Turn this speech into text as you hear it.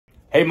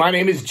Hey, my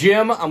name is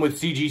Jim. I'm with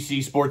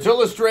CGC Sports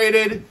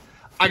Illustrated.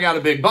 I got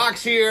a big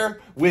box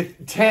here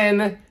with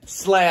 10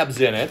 slabs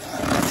in it,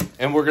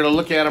 and we're going to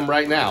look at them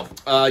right now.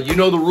 You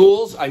know the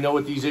rules. I know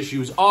what these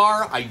issues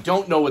are. I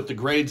don't know what the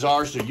grades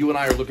are, so you and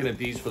I are looking at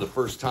these for the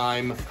first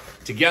time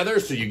together,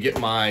 so you get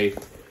my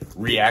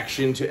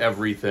reaction to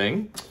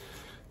everything.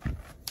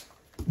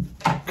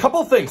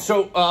 Couple things.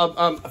 So,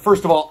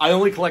 first of all, I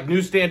only collect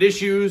newsstand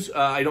issues.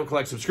 I don't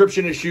collect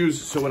subscription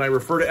issues. So when I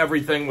refer to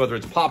everything, whether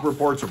it's pop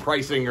reports or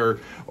pricing or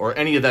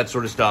any of that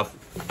sort of stuff,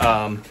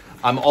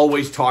 I'm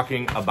always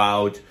talking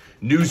about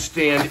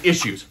newsstand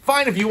issues.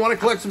 Fine, if you want to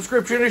collect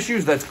subscription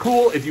issues, that's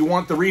cool. If you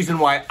want the reason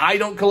why I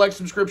don't collect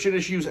subscription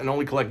issues and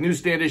only collect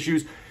newsstand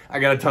issues, I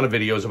got a ton of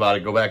videos about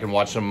it. Go back and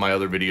watch some of my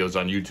other videos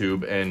on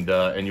YouTube,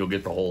 and you'll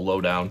get the whole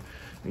lowdown.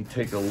 Let me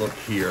take a look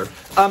here.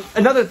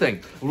 Another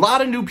thing, a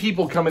lot of new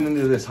people coming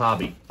into this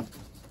hobby.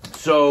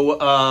 So,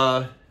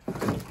 I'm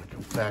gonna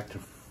go back to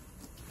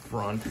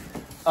front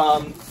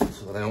so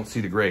that I don't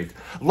see the grades.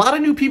 A lot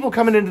of new people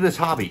coming into this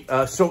hobby.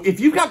 So if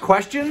you've got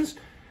questions,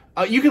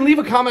 you can leave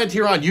a comment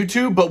here on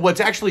YouTube, but what's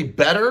actually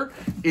better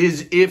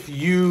is if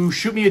you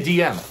shoot me a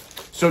DM.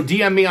 So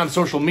DM me on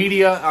social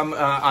media. I'm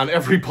on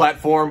every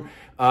platform.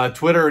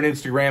 Twitter and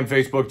Instagram,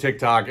 Facebook,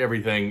 TikTok,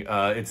 everything.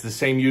 It's the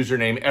same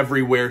username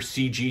everywhere,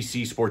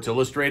 CGC Sports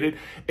Illustrated.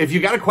 If you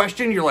got a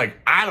question, you're like,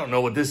 I don't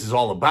know what this is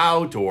all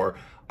about, or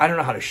I don't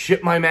know how to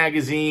ship my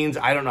magazines.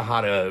 I don't know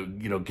how to,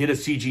 get a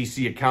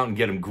CGC account and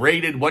get them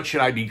graded. What should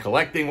I be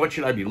collecting? What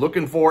should I be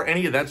looking for?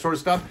 Any of that sort of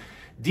stuff.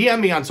 DM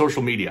me on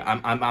social media.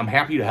 I'm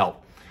happy to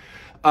help.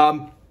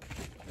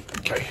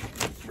 Okay,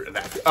 get rid of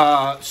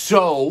that.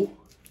 So,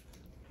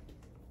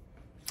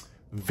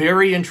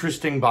 very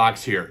interesting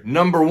box here.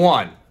 Number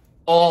one,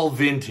 all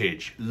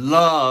vintage.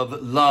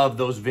 Love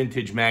those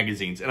vintage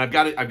magazines. And I've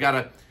got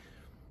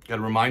to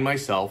remind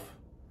myself,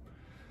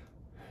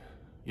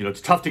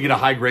 it's tough to get a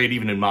high grade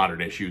even in modern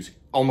issues.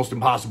 Almost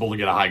impossible to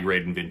get a high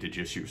grade in vintage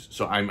issues.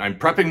 So I'm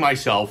prepping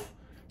myself,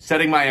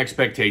 setting my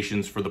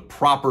expectations for the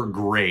proper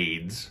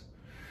grades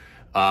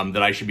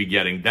that I should be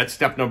getting. That's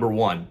step number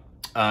one.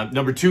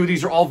 Number two,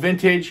 these are all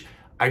vintage.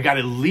 I got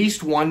at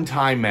least one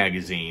Time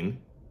magazine.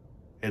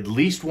 At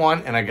least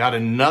one, and I got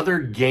another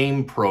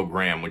game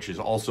program, which is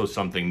also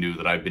something new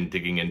that I've been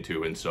digging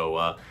into, and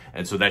so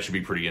that should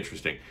be pretty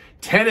interesting.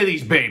 10 of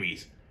these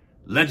babies.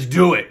 Let's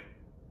do it.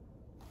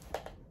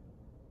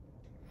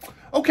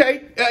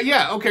 Okay,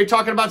 okay,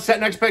 talking about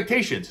setting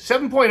expectations.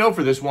 7.0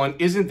 for this one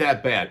isn't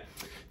that bad.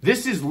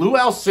 This is Lou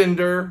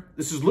Alcindor.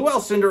 This is Lou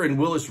Alcindor and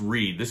Willis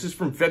Reed. This is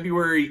from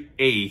February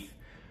 8th.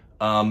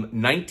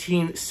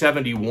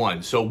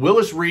 1971. So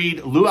Willis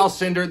Reed, Lou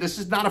Alcindor. This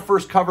is not a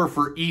first cover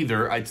for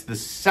either. It's the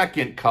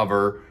second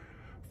cover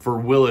for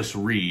Willis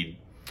Reed.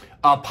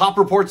 Pop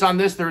reports on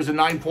this. There's a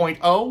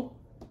 9.0.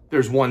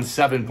 There's one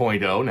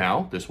 7.0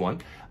 now, this one.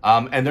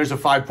 And there's a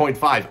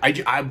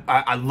 5.5.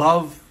 I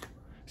love,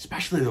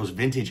 especially those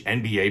vintage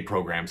NBA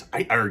programs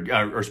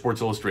or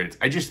Sports Illustrated.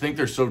 I just think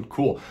they're so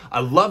cool.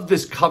 I love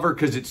this cover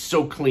because it's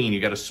so clean.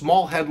 You got a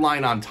small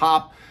headline on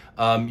top.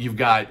 You've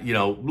got,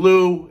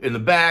 Lou in the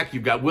back.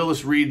 You've got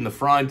Willis Reed in the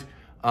front.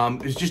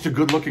 It's just a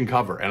good looking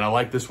cover, and I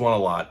like this one a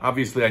lot.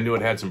 Obviously, I knew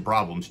it had some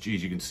problems.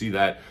 Geez, you can see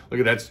that.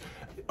 Look at that.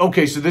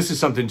 Okay, so this is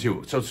something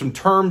too. So some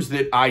terms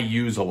that I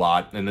use a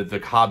lot and that the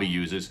hobby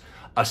uses.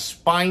 A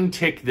spine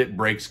tick that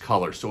breaks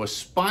color. So a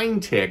spine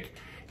tick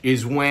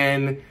is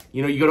when,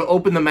 you go to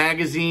open the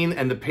magazine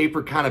and the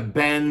paper kind of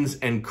bends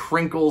and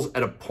crinkles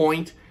at a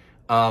point.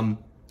 And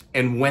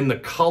when the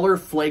color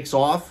flakes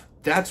off,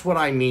 that's what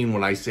I mean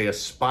when I say a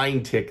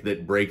spine tick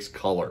that breaks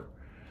color.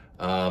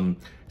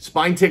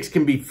 Spine ticks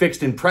can be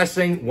fixed in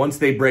pressing. Once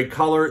they break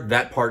color,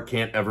 that part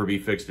can't ever be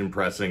fixed in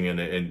pressing, and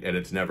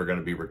it's never going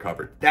to be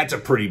recovered. That's a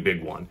pretty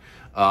big one.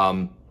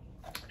 And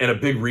a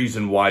big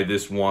reason why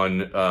this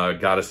one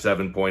got a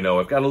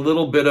 7.0. I've got a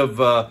little bit of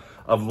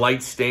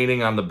light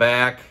staining on the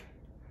back.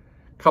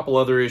 A couple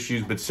other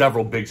issues, but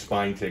several big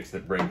spine ticks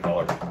that break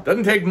color.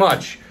 Doesn't take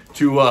much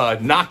to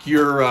knock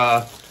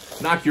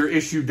your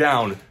issue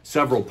down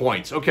several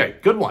points. Okay,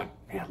 good one.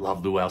 Man, I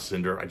love Lou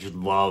Alcindor. I just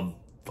love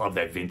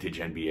that vintage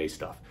NBA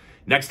stuff.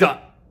 Next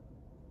up.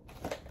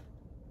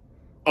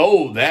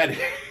 Oh, that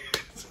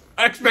is,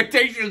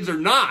 expectations are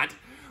not.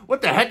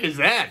 What the heck is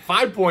that?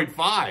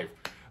 5.5.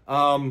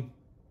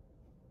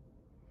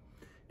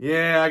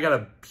 Yeah, I got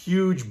a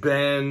huge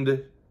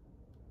bend.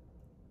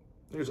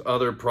 There's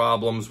other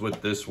problems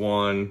with this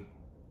one.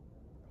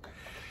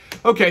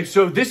 Okay,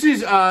 so this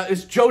is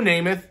it's Joe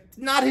Namath.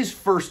 Not his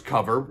first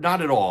cover,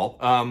 not at all.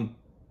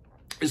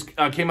 This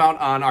came out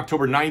on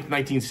October 9th,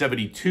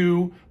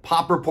 1972.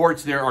 Pop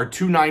reports, there are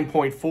two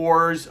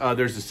 9.4s.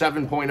 There's a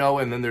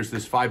 7.0, and then there's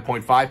this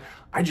 5.5.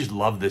 I just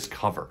love this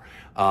cover.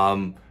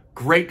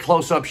 Great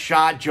close-up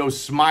shot. Joe's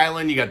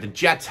smiling. You got the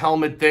Jets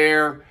helmet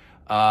there.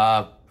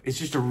 It's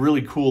just a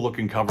really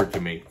cool-looking cover to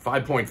me.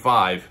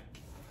 5.5.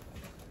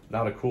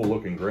 Not a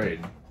cool-looking grade.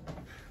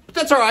 But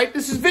that's all right.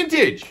 This is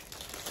vintage.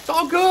 It's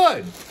all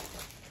good.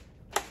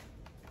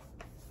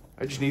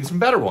 I just need some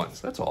better ones.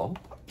 That's all.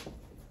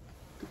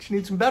 Just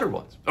need some better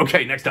ones.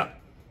 Okay, next up.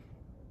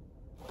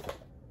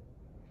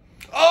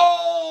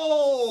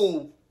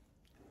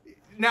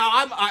 Now,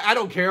 I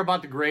don't care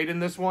about the grade in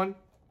this one.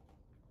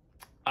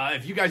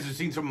 If you guys have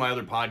seen some of my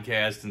other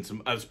podcasts and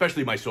some,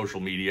 especially my social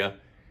media,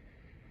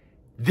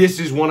 this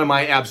is one of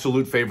my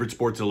absolute favorite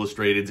Sports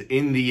Illustrateds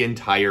in the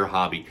entire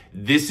hobby.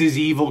 This is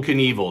Evel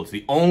Knievel. It's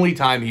the only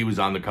time he was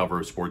on the cover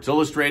of Sports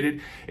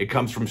Illustrated. It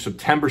comes from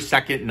September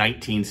 2nd,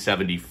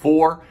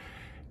 1974.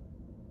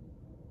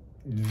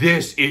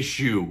 This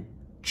issue,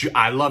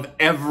 I love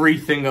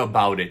everything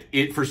about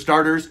it. For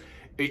starters,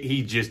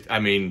 he's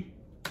a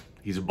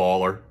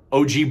baller.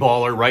 OG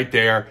baller right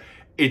there.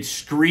 It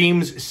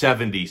screams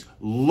 70s.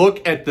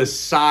 Look at the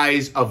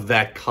size of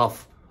that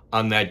cuff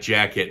on that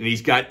jacket. And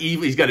he's got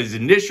his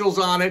initials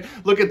on it.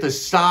 Look at the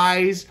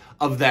size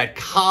of that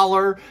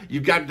collar.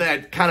 You've got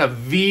that kind of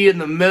V in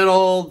the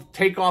middle,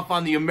 take off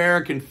on the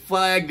American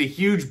flag, the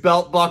huge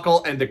belt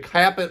buckle, and to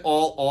cap it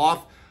all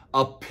off,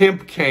 a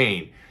pimp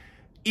cane.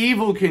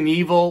 Evel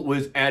Knievel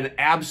was an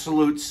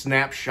absolute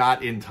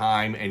snapshot in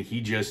time, and he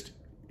just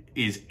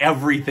is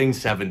everything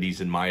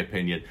 70s in my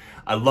opinion.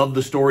 I love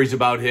the stories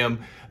about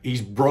him.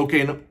 He's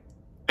broken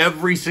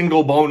every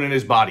single bone in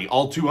his body,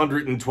 all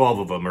 212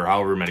 of them, or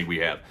however many we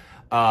have.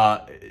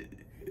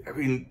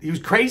 He was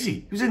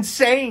crazy. He was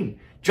insane.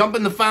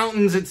 Jumping the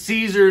fountains at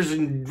Caesars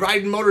and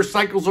riding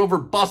motorcycles over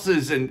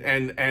buses.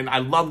 And I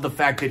love the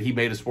fact that he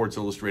made a Sports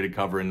Illustrated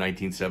cover in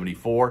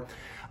 1974.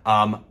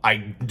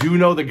 I do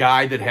know the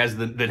guy that had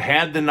the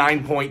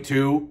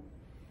 9.2.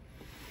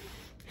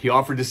 He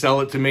offered to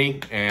sell it to me,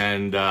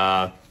 and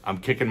I'm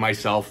kicking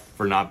myself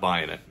for not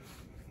buying it,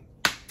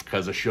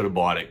 because I should have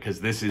bought it,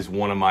 because this is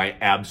one of my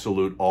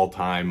absolute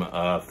all-time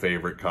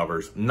favorite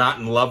covers. Not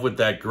in love with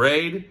that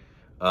grade,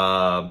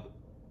 but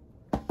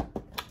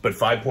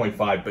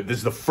 5.5. But this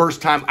is the first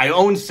time. I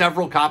own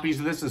several copies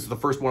of this. This is the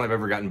first one I've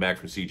ever gotten back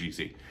from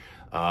CGC.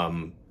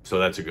 So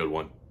that's a good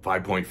one.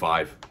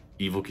 5.5,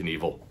 Evel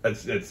Knievel.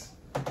 It's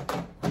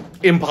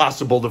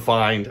impossible to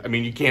find. I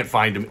mean, you can't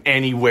find them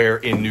anywhere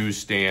in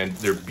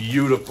newsstands. They're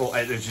beautiful.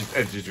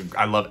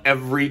 I love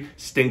every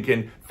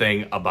stinking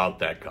thing about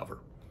that cover.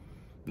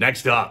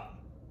 Next up.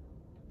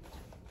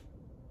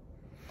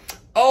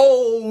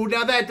 Oh,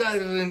 now that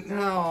doesn't,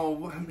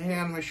 oh,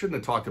 man, I shouldn't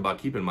have talked about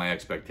keeping my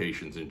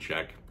expectations in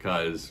check,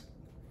 because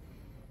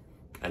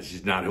that's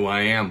just not who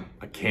I am.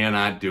 I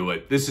cannot do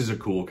it. This is a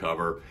cool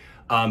cover.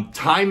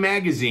 Time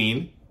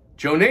Magazine,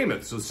 Joe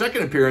Namath. So the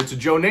second appearance of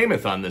Joe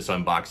Namath on this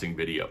unboxing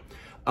video.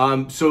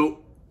 So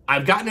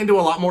I've gotten into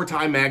a lot more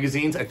Time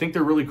magazines. I think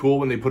they're really cool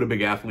when they put a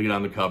big athlete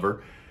on the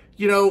cover.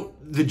 You know,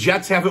 the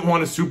Jets haven't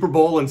won a Super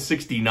Bowl in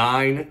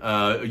 '69,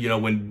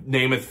 when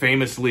Namath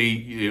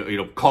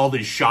famously, called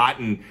his shot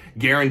and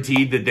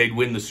guaranteed that they'd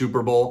win the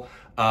Super Bowl.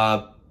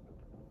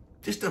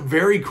 Just a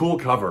very cool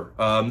cover.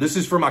 This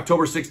is from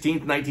October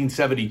 16th,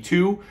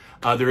 1972.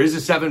 There is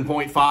a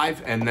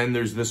 7.5, and then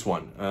there's this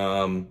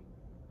one.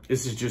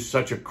 This is just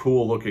such a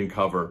cool looking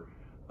cover.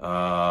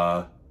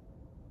 And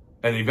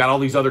you've got all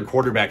these other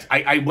quarterbacks.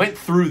 I went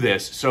through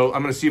this, so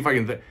I'm going to see if I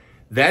can...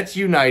 That's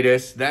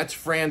Unitas. That's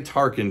Fran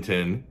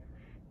Tarkenton.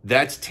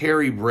 That's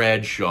Terry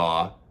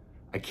Bradshaw.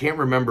 I can't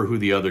remember who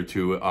the other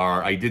two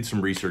are. I did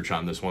some research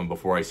on this one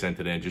before I sent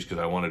it in, just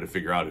because I wanted to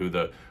figure out who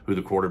the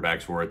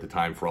quarterbacks were at the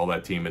time for all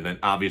that team, and then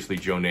obviously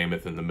Joe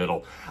Namath in the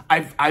middle.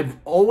 I've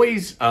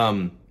always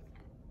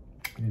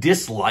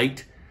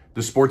disliked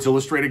the Sports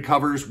Illustrated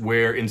covers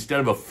where instead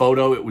of a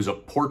photo, it was a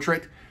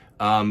portrait.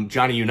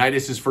 Johnny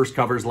Unitas' first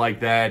covers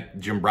like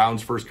that. Jim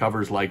Brown's first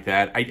covers like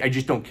that. I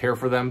just don't care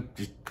for them.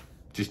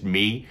 Just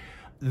me.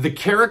 The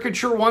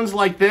caricature ones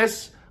like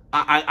this,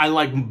 I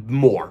like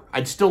more.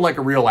 I'd still like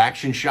a real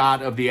action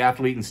shot of the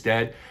athlete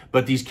instead.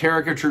 But these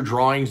caricature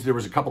drawings, there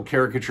was a couple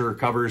caricature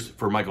covers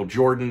for Michael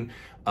Jordan.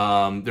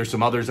 There's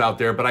some others out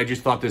there, but I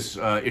just thought this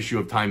issue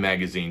of Time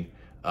Magazine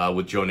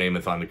with Joe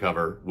Namath on the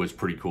cover was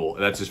pretty cool.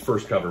 That's his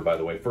first cover, by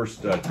the way.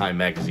 First Time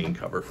Magazine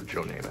cover for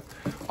Joe Namath.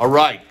 All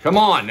right, come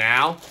on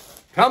now.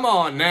 Come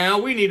on now.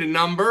 We need a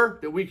number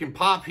that we can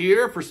pop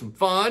here for some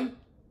fun.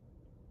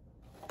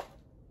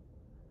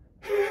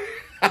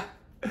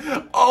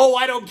 Oh,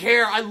 I don't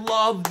care. I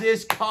love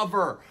this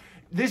cover.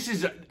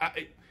 This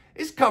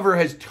cover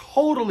has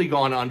totally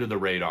gone under the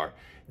radar.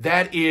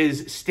 That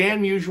is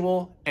Stan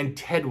Musial and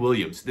Ted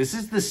Williams. This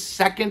is the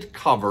second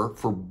cover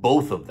for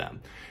both of them.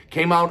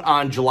 Came out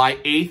on July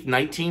 8th,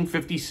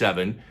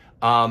 1957.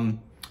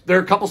 There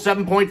are a couple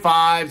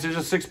 7.5s. There's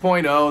a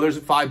 6.0. There's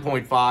a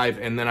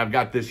 5.5. And then I've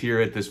got this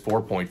here at this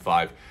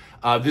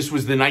 4.5. This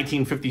was the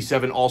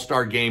 1957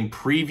 All-Star Game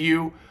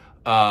preview.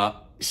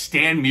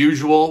 Stan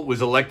Musial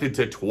was elected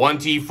to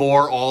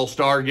 24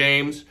 All-Star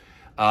games,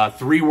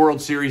 3 World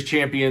Series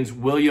champions.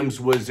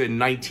 Williams was in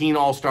 19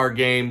 All-Star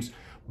games.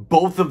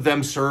 Both of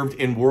them served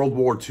in World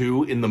War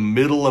II in the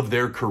middle of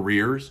their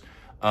careers.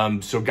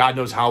 So God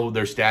knows how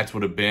their stats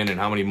would have been and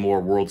how many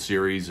more World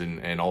Series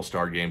and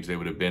All-Star games they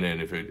would have been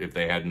in if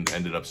they hadn't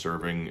ended up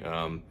serving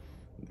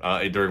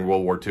during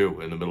World War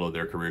II in the middle of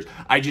their careers.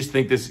 I just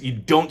think this, you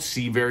don't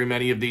see very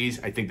many of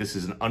these. I think this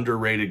is an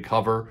underrated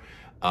cover.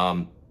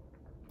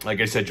 Like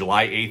I said,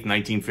 July 8th,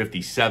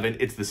 1957.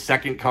 It's the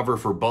second cover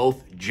for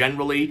both.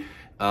 Generally,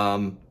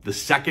 The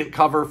second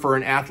cover for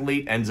an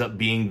athlete ends up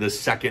being the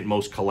second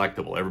most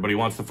collectible. Everybody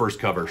wants the first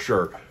cover,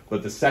 sure,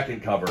 but the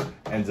second cover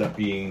ends up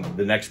being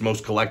the next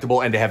most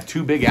collectible. And to have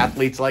two big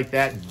athletes like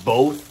that,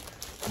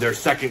 both their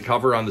second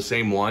cover on the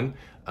same one,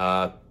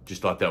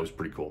 just thought that was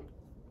pretty cool.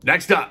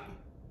 Next up.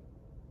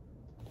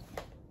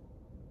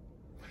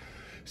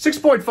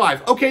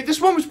 6.5. Okay,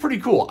 this one was pretty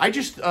cool.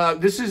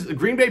 This is the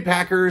Green Bay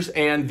Packers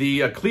and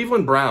the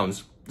Cleveland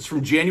Browns. It's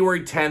from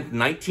January 10th,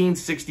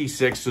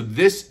 1966. So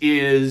this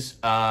is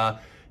right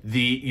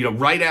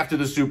after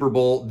the Super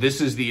Bowl.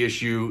 This is the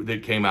issue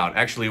that came out.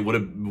 Actually, it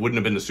wouldn't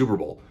have been the Super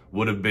Bowl.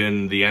 Would have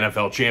been the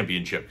NFL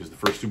championship, because the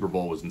first Super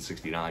Bowl was in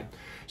 '69.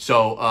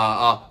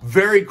 So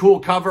very cool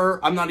cover.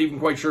 I'm not even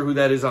quite sure who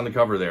that is on the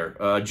cover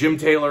there. Jim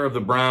Taylor of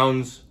the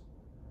Browns.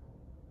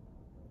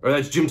 Or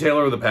that's Jim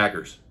Taylor of the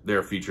Packers.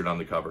 They're featured on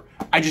the cover.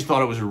 I just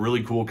thought it was a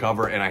really cool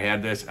cover, and I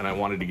had this, and I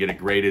wanted to get it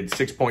graded.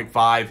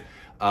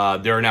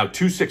 6.5. There are now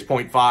two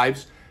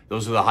 6.5s.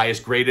 Those are the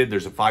highest graded.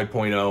 There's a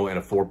 5.0 and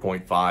a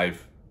 4.5.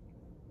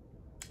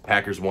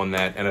 Packers won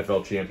that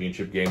NFL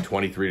championship game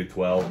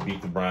 23-12,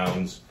 beat the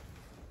Browns.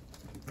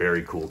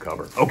 Very cool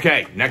cover.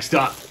 Okay, next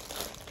up.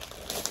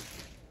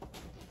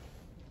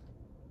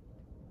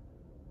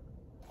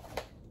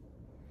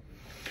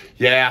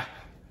 Yeah,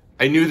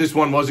 I knew this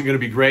one wasn't going to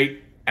be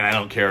great, and I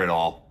don't care at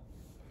all.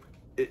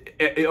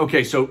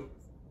 Okay, so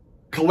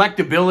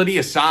collectability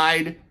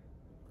aside,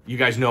 you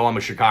guys know I'm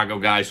a Chicago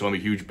guy, so I'm a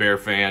huge Bear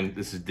fan.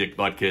 This is Dick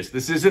Butkus.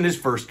 This isn't his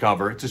first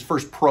cover. It's his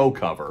first pro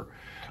cover.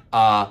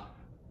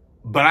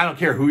 But I don't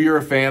care who you're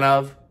a fan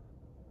of.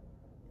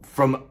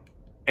 From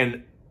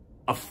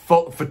a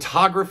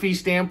photography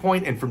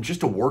standpoint and from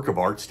just a work of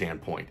art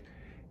standpoint,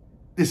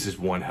 this is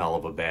one hell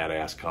of a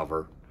badass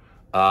cover.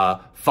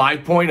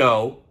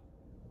 5.0.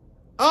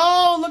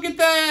 Oh, look at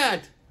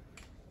that!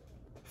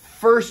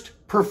 First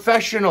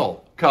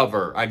professional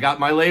cover. I got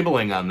my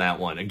labeling on that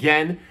one.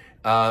 Again,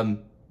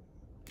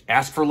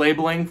 ask for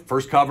labeling,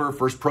 first cover,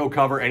 first pro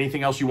cover,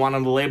 anything else you want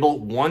on the label.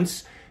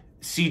 Once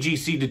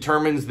CGC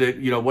determines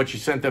that, what you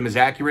sent them is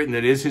accurate and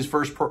that is his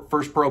first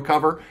pro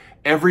cover,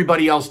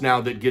 everybody else now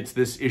that gets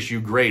this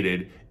issue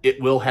graded,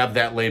 it will have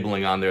that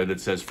labeling on there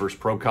that says first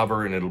pro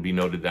cover, and it'll be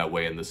noted that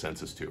way in the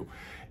census too.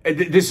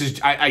 This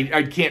is,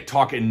 I can't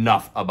talk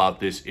enough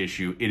about this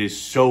issue. It is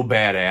so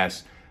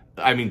badass.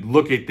 I mean,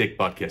 look at Dick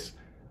Butkus.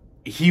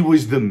 He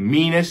was the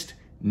meanest,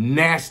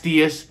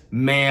 nastiest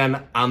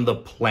man on the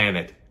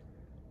planet.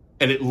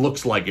 And it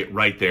looks like it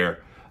right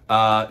there.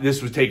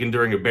 This was taken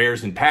during a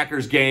Bears and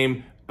Packers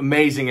game.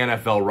 Amazing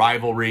NFL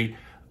rivalry.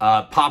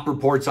 Pop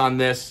reports on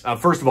this.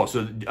 First of all,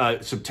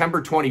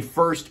 September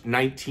 21st,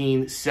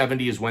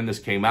 1970 is when this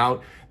came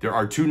out. There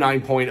are two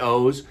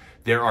 9.0s.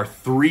 There are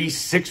three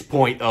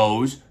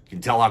 6.0s. You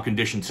can tell how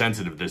condition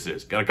sensitive this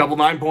is. Got a couple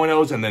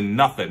 9.0s and then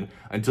nothing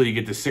until you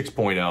get to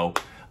 6.0.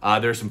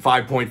 There's some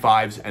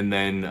 5.5s and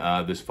then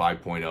this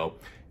 5.0.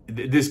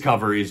 This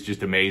cover is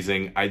just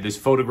amazing. This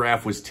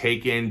photograph was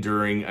taken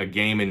during a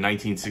game in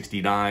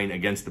 1969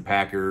 against the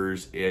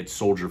Packers at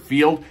Soldier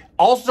Field.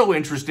 Also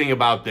interesting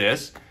about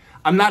this,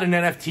 I'm not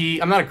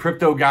a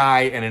crypto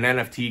guy and an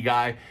NFT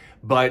guy,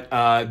 but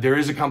there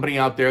is a company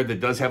out there that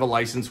does have a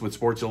license with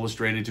Sports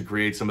Illustrated to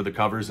create some of the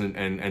covers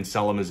and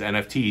sell them as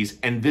NFTs,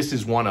 and this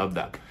is one of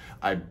them.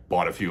 I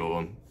bought a few of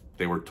them.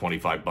 They were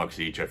 25 bucks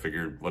each. I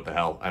figured, what the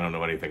hell? I don't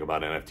know anything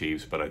about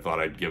NFTs, but I thought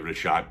I'd give it a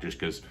shot just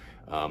because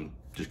I'm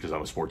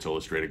a Sports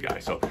Illustrated guy.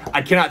 So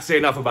I cannot say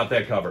enough about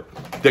that cover.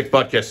 Dick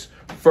Butkus,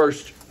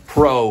 first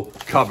pro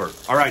cover.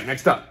 All right,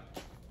 next up.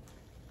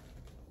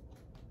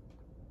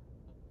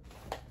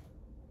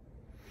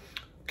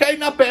 Okay,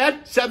 not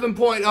bad.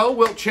 7.0,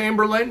 Wilt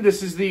Chamberlain.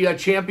 This is the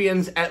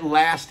Champions at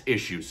Last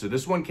issue. So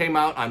this one came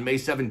out on May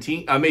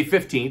 15th,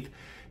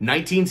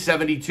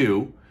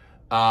 1972.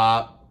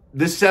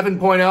 This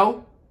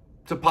 7.0,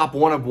 it's a pop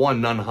 1 of 1,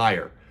 none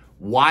higher.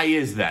 Why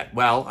is that?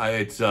 Well,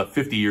 it's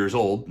 50 years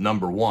old,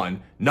 number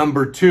one.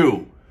 Number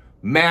two,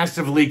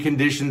 massively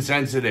condition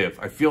sensitive.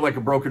 I feel like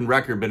a broken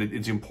record, but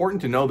it's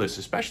important to know this,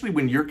 especially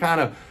when you're kind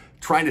of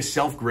trying to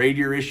self-grade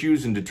your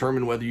issues and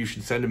determine whether you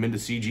should send them into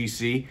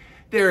CGC.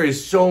 There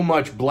is so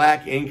much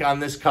black ink on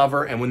this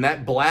cover, and when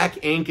that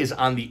black ink is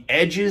on the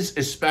edges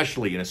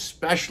especially, and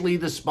especially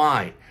the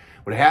spine,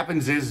 what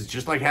happens is it's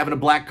just like having a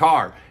black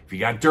car. If you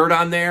got dirt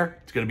on there,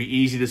 it's going to be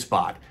easy to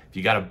spot. If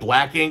you got a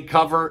black ink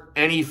cover,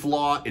 any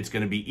flaw, it's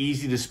going to be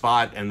easy to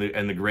spot, and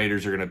the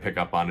graders are going to pick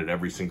up on it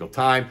every single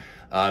time.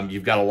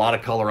 You've got a lot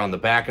of color on the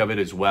back of it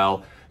as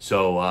well.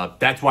 So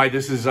that's why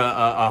this is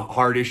a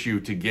hard issue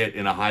to get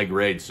in a high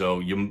grade. So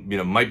you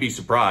might be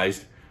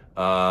surprised.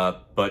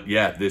 But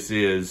yeah, this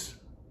is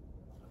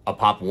a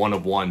pop 1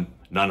 of 1,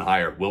 none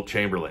higher. Wilt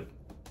Chamberlain,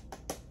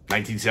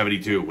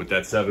 1972 with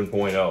that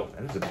 7.0.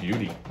 That is a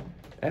beauty.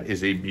 That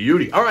is a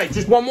beauty. All right,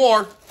 just one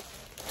more.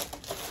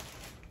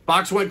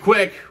 Box went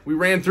quick. We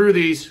ran through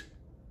these.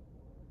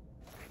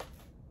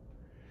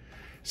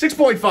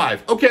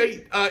 6.5.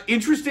 Okay,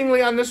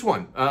 interestingly on this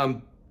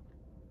one,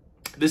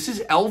 this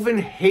is Elvin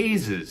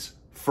Hayes'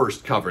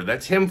 first cover.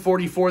 That's him,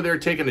 44 there,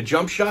 taking a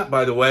jump shot,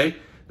 by the way.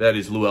 That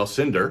is Lou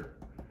Alcindor.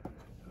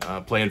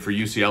 playing for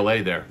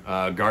UCLA there,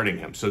 guarding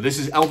him. So this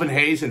is Elvin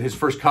Hayes in his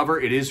first cover.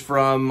 It is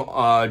from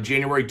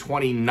January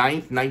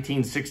 29th,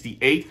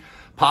 1968.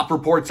 Pop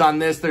reports on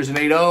this. There's an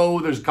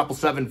 8.0. There's a couple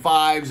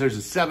 7.5s. There's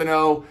a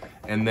 7.0,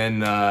 and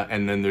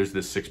then there's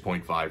this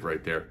 6.5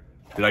 right there.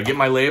 Did I get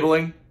my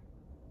labeling?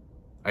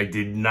 I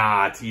did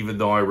not, even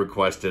though I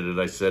requested it.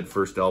 I said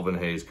first Elvin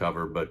Hayes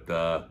cover, but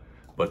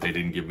they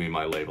didn't give me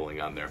my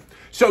labeling on there.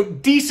 So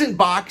decent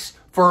box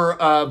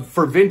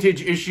for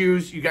vintage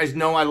issues. You guys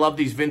know I love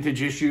these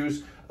vintage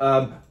issues.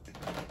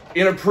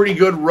 In a pretty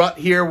good rut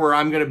here where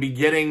I'm going to be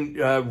getting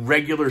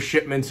regular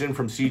shipments in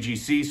from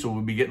CGC, so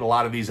we'll be getting a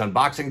lot of these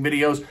unboxing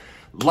videos.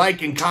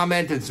 Like and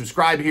comment and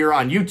subscribe here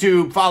on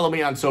YouTube. Follow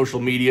me on social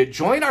media.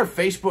 Join our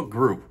Facebook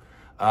group.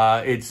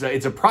 It's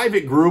a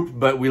private group,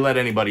 but we let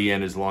anybody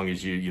in as long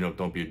as you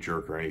don't be a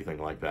jerk or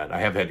anything like that. I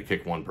have had to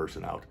kick one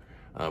person out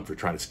for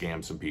trying to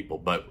scam some people,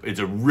 but it's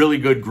a really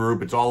good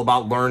group. It's all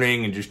about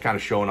learning and just kind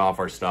of showing off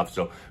our stuff.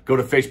 So go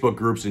to Facebook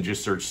groups and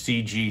just search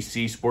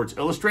CGC Sports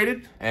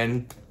Illustrated.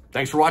 And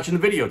thanks for watching the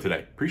video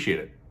today. Appreciate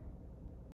it.